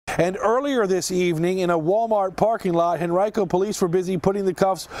And earlier this evening in a Walmart parking lot, Henrico police were busy putting the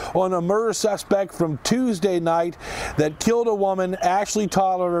cuffs on a murder suspect from Tuesday night that killed a woman, Ashley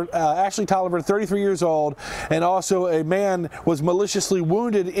Tolliver, 33 years old, and also a man was maliciously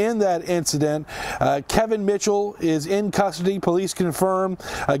wounded in that incident. Kevin Mitchell is in custody, police confirm.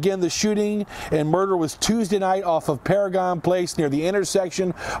 Again, the shooting and murder was Tuesday night off of Paragon Place near the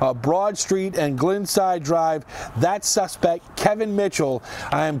intersection of Broad Street and Glenside Drive. That suspect, Kevin Mitchell,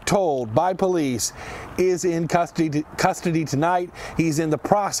 I am told by police, is in custody tonight. He's in the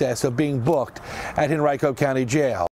process of being booked at Henrico County Jail.